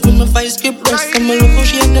love it when my vice get breast. I'm a local,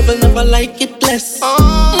 she never like it less.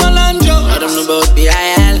 Malandro, I don't know about the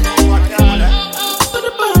IL.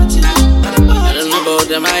 I don't know about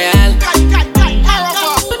them IL.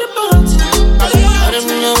 I don't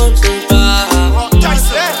know about them far.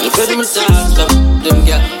 You put them in stars, them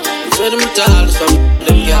girl. You put them in stars, them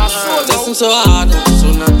girl. Testing so hard, so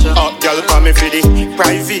natural. Oh, girl, call me for the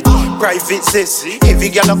private sis. Every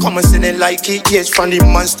girl a come and say they like it. Yes, from the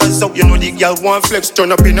monsters out, you know the girl want flex.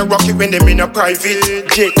 Turn up in a rocket when them in a private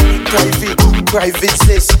jet. Private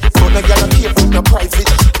sis. None of y'all care about no private.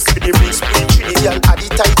 For the big speed, the girl are the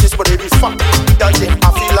tightest, but every fuck girl them I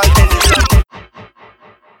feel like any.